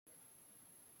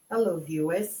Hello,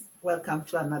 viewers. Welcome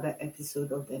to another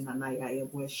episode of the Nana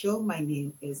Yayabwa Show. My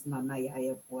name is Nana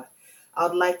Yayabwa. I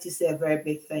would like to say a very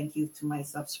big thank you to my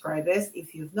subscribers.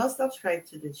 If you've not subscribed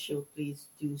to the show, please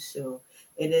do so.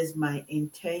 It is my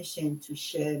intention to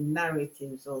share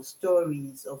narratives or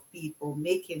stories of people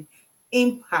making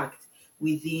impact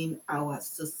within our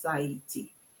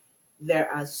society. There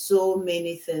are so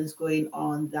many things going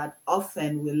on that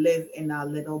often we live in our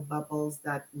little bubbles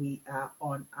that we are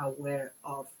unaware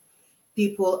of.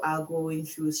 People are going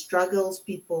through struggles,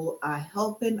 people are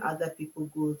helping other people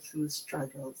go through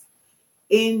struggles.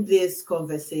 In these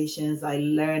conversations, I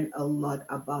learn a lot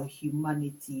about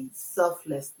humanity,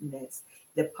 selflessness,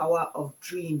 the power of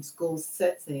dreams, goal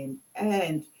setting,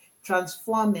 and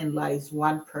transforming lives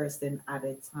one person at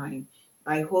a time.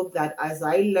 I hope that as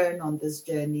I learn on this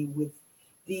journey with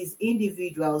these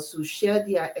individuals who share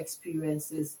their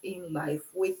experiences in life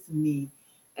with me,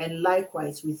 and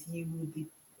likewise with you,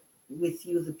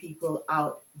 the people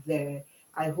out there.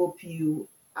 I hope you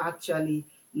actually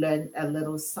learn a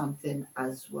little something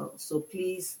as well. So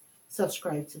please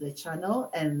subscribe to the channel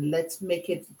and let's make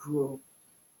it grow.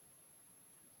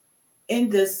 In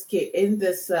this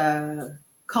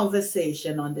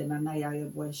conversation on the Nana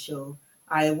Yayabwa show,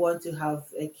 I want to have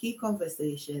a key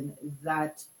conversation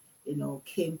that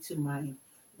came to mind,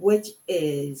 which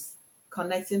is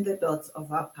connecting the dots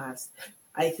of our past.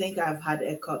 I think I've had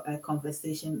a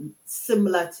conversation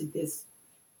similar to this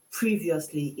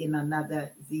previously in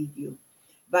another video.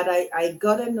 But I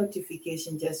got a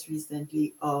notification just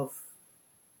recently of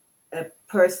a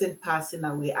person passing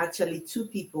away. Actually, two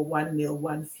people, one male,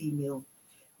 one female.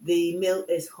 The male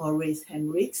is Horace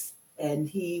Henricks, and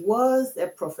he was a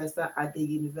professor at the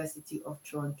University of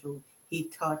Toronto. He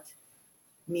taught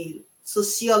me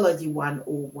Sociology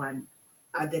 101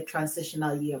 at the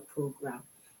Transitional Year program.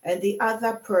 And the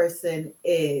other person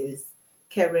is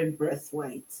Karen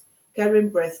Braithwaite. Karen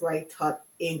Braithwaite taught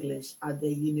English at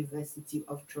the University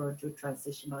of Toronto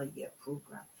Transitional Year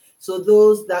program. So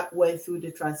those that went through the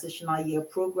Transitional Year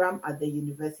program at the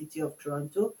University of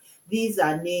Toronto, these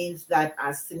are names that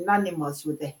are synonymous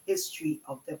with the history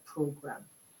of the program.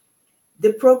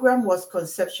 The program was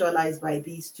conceptualized by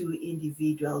these two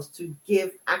individuals to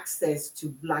give access to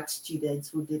Black students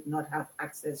who did not have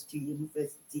access to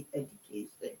university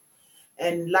education.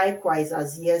 And likewise,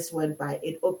 as years went by,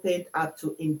 it opened up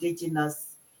to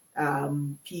Indigenous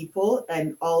people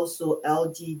and also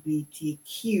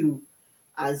LGBTQ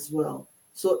as well.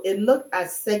 So it looked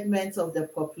at segments of the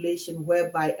population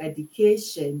whereby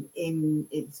education in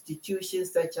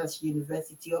institutions such as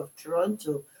University of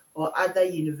Toronto or other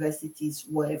universities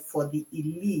were for the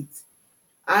elite.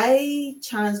 I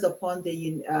chanced upon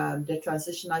the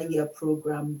transitional year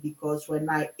program because when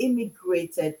I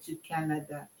immigrated to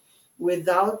Canada,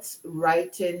 without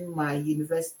writing my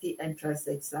university entrance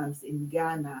exams in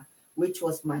Ghana, which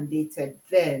was mandated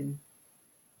then,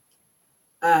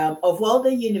 of all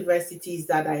the universities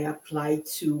that I applied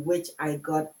to, which I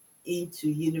got into,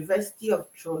 University of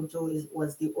Toronto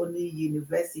was the only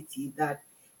university that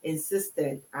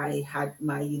insisted I had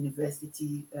my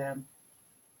university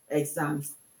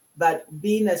exams. But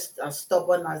being as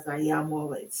stubborn as I am,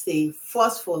 or say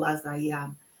forceful as I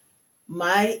am,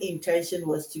 my intention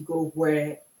was to go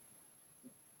where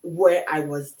I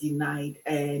was denied.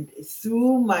 And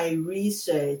through my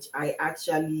research, I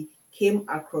actually came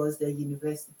across the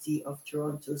University of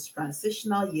Toronto's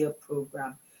transitional year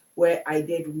program, where I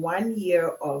did 1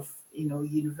 year of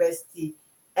university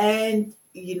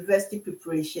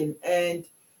preparation and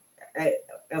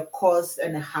a course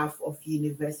and a half of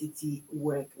university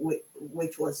work,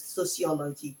 which was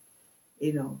sociology.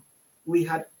 You know, we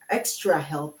had extra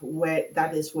help where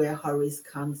that is where Horace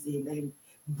comes in and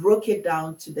broke it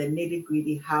down to the nitty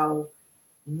gritty how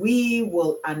we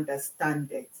will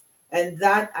understand it. And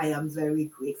that I am very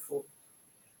grateful.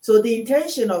 So the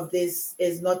intention of this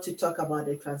is not to talk about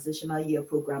the transitional year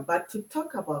program, but to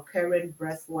talk about Karen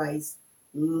Braithwaite's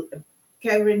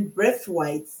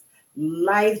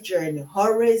life journey,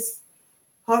 Horace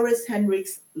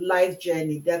Henricks' life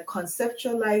journey, the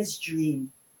conceptualized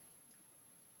dream.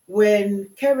 When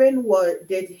Karen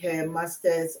did her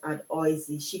master's at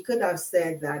OISE, she could have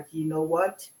said that, you know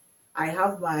what, I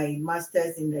have my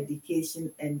master's in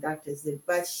education and that is it.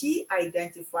 But she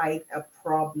identified a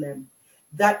problem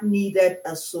that needed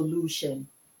a solution.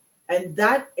 And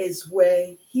that is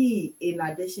where he, in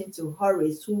addition to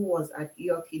Horace, who was at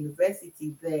York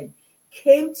University then,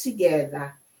 came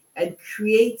together and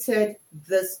created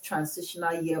this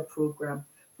transitional year program,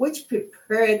 which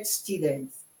prepared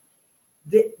students.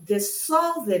 The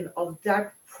solving of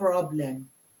that problem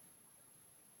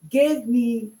gave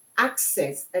me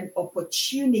access and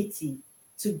opportunity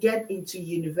to get into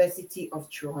University of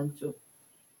Toronto.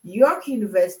 York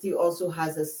University also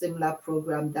has a similar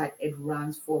program that it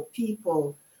runs for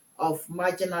people of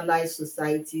marginalized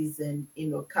societies and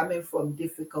coming from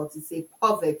difficulty, say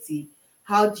poverty.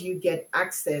 How do you get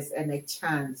access and a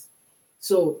chance?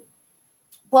 So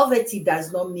poverty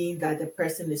does not mean that the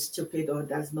person is stupid or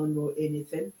does not know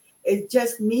anything. It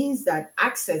just means that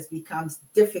access becomes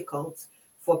difficult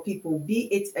for people, be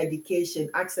it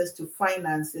education, access to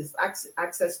finances,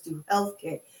 access to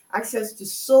healthcare, access to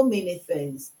so many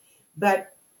things.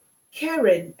 But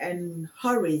Karen and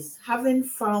Horace, having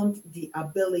found the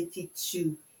ability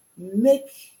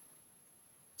make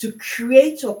to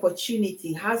create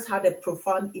opportunity, has had a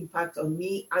profound impact on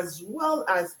me as well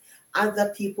as other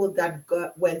people that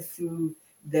went through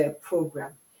the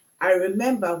program. I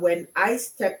remember when I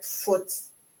stepped foot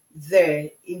there,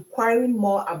 inquiring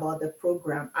more about the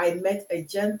program, I met a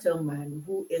gentleman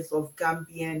who is of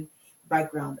Gambian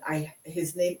background.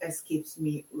 His name escapes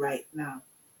me right now.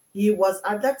 He was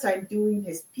at that time doing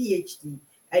his PhD,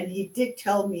 and he did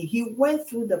tell me he went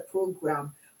through the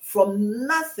program from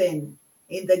nothing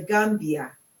in the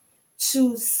Gambia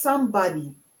to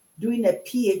somebody doing a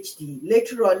PhD.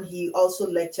 Later on, he also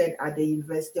lectured at the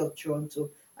University of Toronto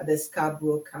at the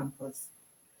Scarborough campus.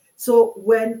 So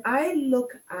when I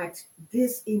look at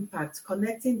this impact,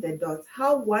 connecting the dots,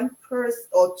 how one person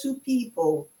or two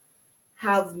people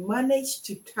have managed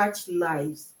to touch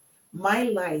lives, my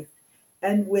life,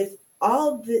 and with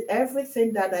all the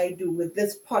everything that I do with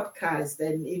this podcast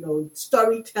and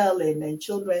storytelling and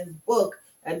children's book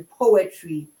and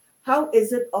poetry, how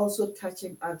is it also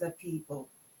touching other people?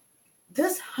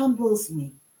 This humbles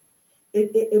me.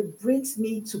 It brings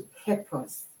me to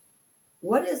purpose.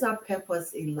 What is our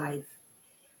purpose in life?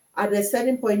 At a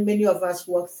certain point, many of us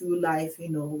walk through life,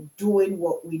 doing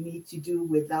what we need to do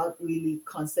without really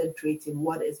concentrating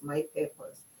what is my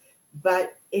purpose.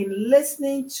 But in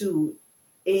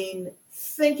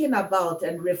thinking about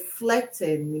and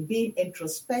reflecting, being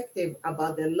introspective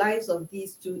about the lives of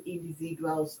these two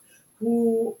individuals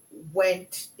who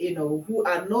who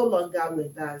are no longer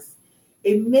with us,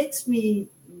 it makes me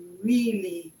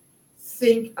really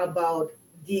think about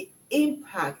the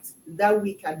impact that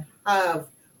we can have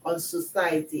on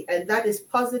society, and that is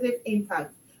positive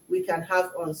impact we can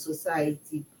have on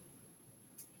society,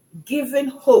 giving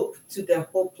hope to the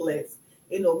hopeless,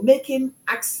 making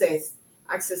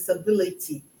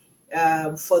accessibility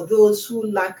for those who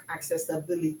lack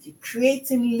accessibility,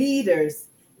 creating leaders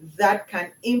that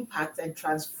can impact and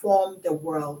transform the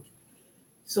world.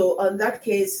 So in that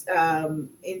case,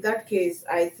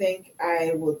 I think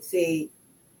I would say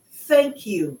thank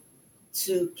you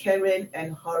to Karen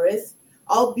and Horace,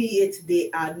 albeit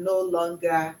they are no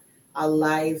longer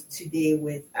alive today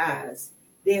with us.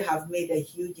 They have made a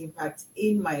huge impact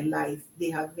in my life. They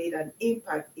have made an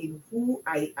impact in who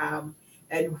I am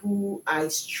and who I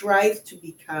strive to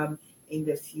become in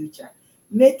the future,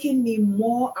 making me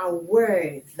more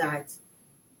aware that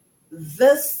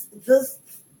this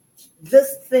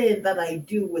this thing that I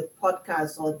do with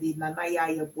podcasts or the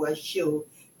Nanaya Yabua show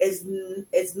is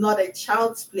not a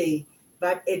child's play,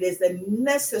 but it is a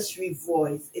necessary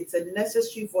voice. It's a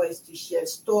necessary voice to share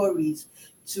stories,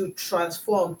 to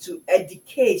transform, to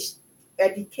educate,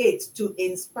 to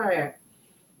inspire.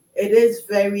 It is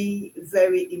very,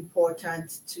 very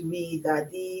important to me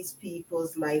that these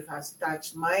people's life has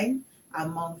touched mine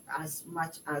among as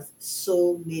much as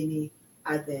so many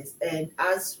others. And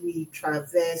as we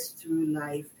traverse through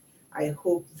life, I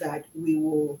hope that we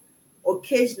will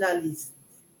occasionally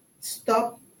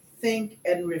stop, think,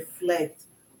 and reflect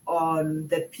on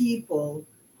the people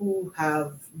who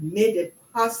have made it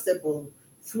possible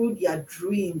through their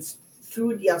dreams,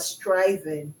 through their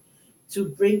striving to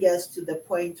bring us to the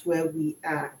point where we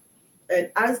are. And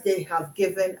as they have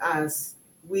given us,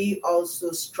 we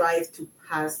also strive to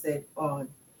pass it on.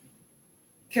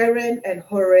 Karen and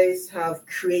Horace have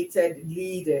created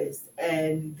leaders,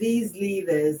 and these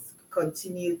leaders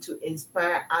continue to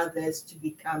inspire others to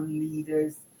become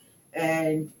leaders,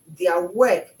 and their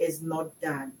work is not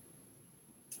done.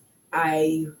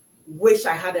 I wish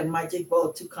I had a magic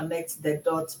ball to connect the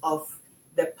dots of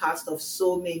the past of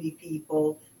so many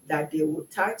people that they will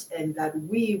touch and that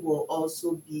we will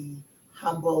also be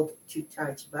humbled to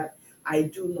touch, but I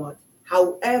do not.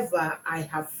 However, I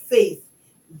have faith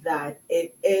that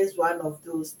it is one of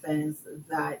those things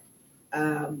that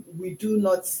we do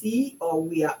not see or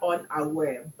we are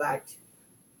unaware, but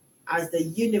as the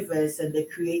universe and the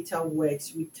creator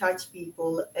works, we touch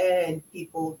people and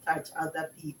people touch other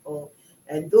people.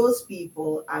 And those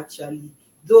people actually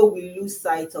though we lose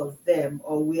sight of them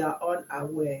or we are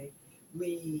unaware,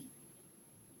 we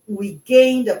we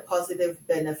gain the positive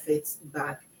benefits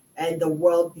back, and the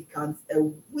world becomes a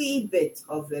wee bit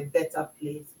of a better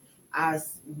place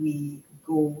as we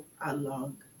go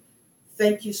along.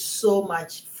 Thank you so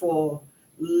much for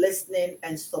listening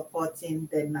and supporting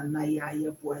the Nanaya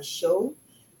Yeboah show.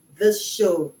 This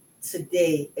show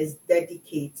today is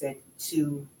dedicated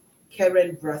to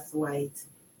Karen Brathwaite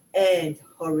and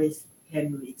Horace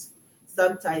Henry.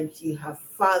 Sometimes you have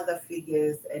father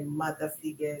figures and mother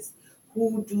figures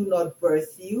who do not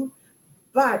birth you,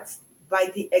 but by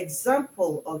the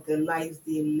example of the lives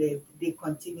they live, they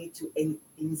continue to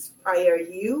inspire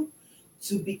you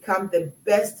to become the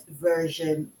best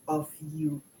version of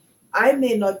you. I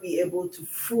may not be able to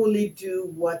fully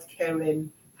do what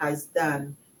Karen has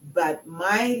done, but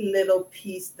my little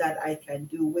piece that I can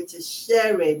do, which is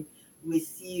sharing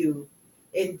with you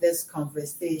in this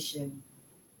conversation,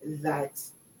 that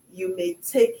you may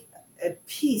take a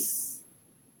piece,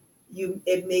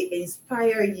 it may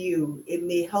inspire you, it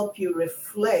may help you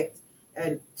reflect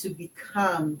and to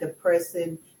become the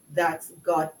person that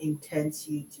God intends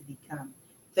you to become.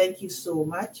 Thank you so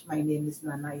much. My name is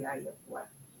Nana Yayapwa,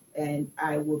 and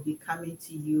I will be coming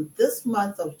to you this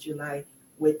month of July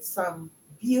with some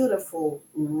beautiful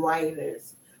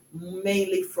writers,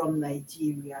 mainly from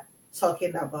Nigeria,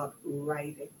 talking about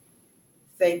writing.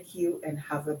 Thank you and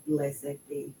have a blessed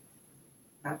day.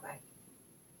 Bye bye.